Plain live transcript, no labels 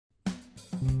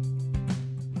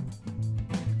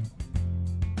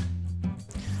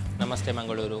Namaste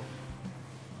Mangalore.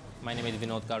 My name is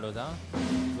Vinod Kadoda.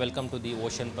 Welcome to the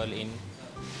Ocean Pearl Inn,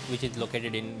 which is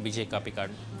located in Bejai,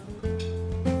 Kapikad.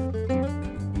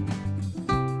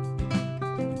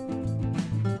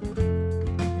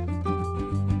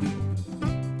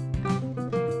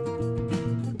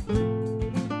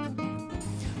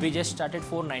 We just started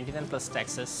 $4.99 plus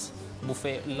taxes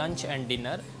buffet lunch and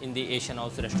dinner in the Asian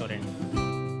House restaurant.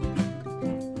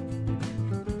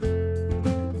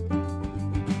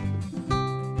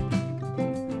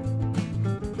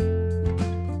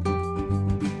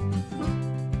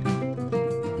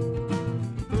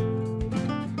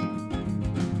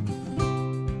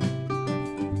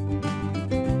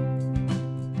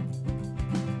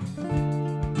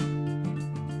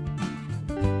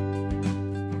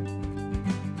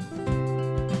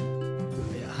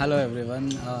 Hello everyone.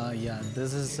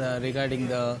 This is regarding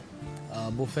the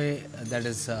buffet that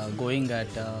is going at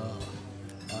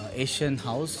Asian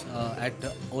House at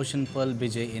Ocean Pearl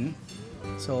Bejai Inn.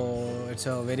 So it's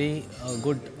a very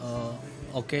good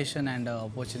occasion and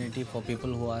opportunity for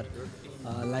people who are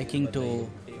liking to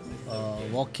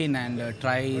walk in and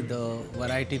try the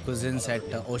variety cuisines at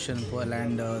Ocean Pearl,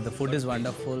 and the food is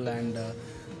wonderful, and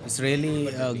it's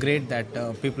really great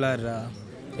that people are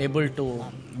able to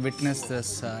witness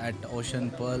this at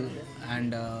Ocean Pearl.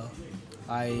 And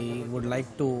I would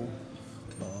like to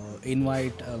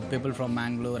invite people from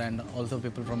Mangalore and also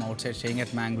people from outside staying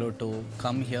at Mangalore to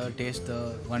come here, taste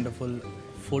the wonderful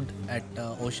food at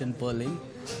Ocean Pearl in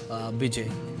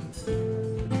Bejai.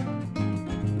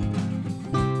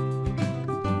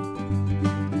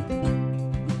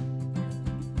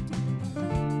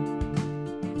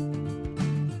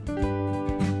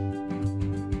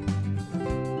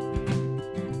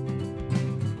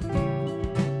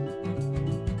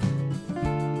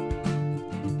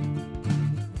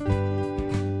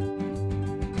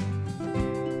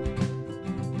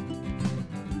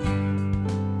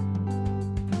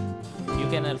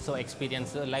 You can also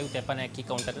experience a live teppanyaki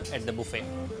counter at the buffet.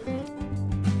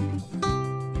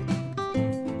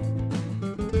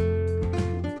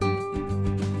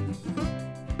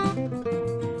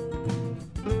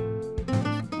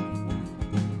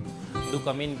 Do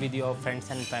come in with your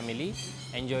friends and family,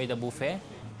 enjoy the buffet,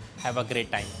 have a great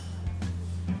time.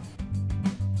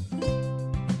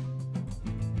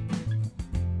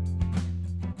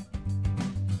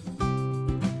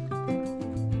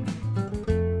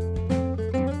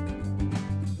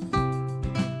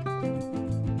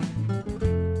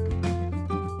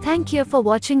 Thank you for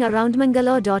watching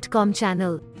aroundmangalore.com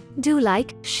channel. Do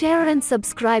like, share and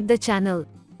subscribe the channel.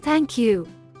 Thank you.